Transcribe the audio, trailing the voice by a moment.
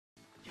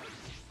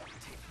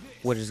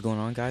What is going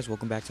on, guys?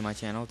 Welcome back to my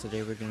channel.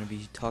 Today we're going to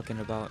be talking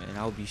about, and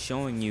I'll be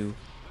showing you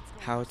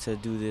how to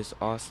do this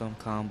awesome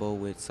combo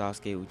with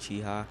Sasuke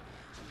Uchiha.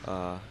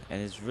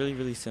 And it's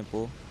really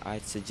simple. I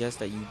suggest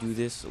that you do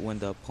this when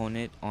the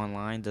opponent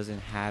online doesn't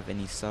have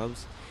any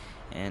subs,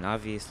 and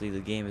obviously the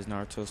game is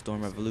Naruto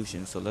Storm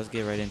Revolution, so let's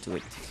get right into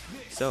it.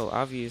 So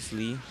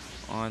obviously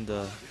on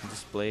the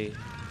display,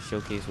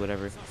 showcase,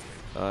 whatever,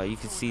 you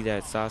can see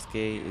that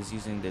Sasuke is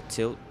using the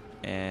tilt,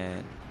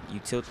 and you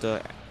tilt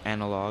the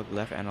analog,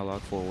 left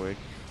analog forward.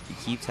 You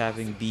keep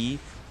tapping B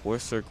or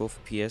circle for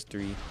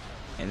PS3,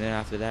 and then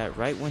after that,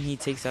 right when he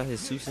takes out his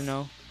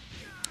Susanoo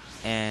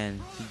and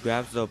he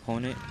grabs the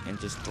opponent and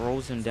just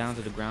throws him down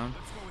to the ground,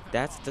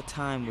 that's the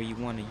time where you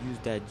want to use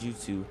that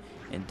jutsu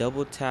and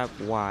double tap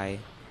Y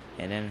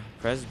and then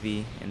press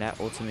B, and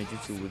that ultimate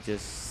jutsu will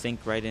just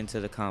sink right into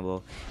the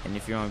combo. And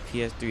if you're on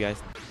PS3, I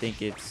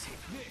think it's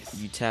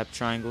you tap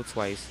triangle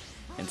twice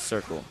and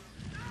circle.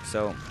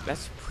 So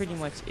that's pretty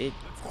much it.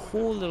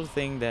 Cool little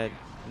thing that's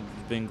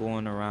been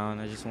going around.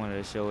 I just wanted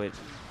to show it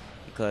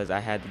because I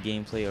had the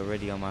gameplay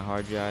already on my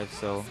hard drive.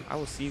 So I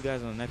will see you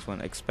guys on the next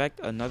one. Expect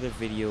another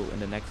video in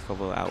the next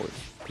couple of hours.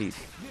 Peace.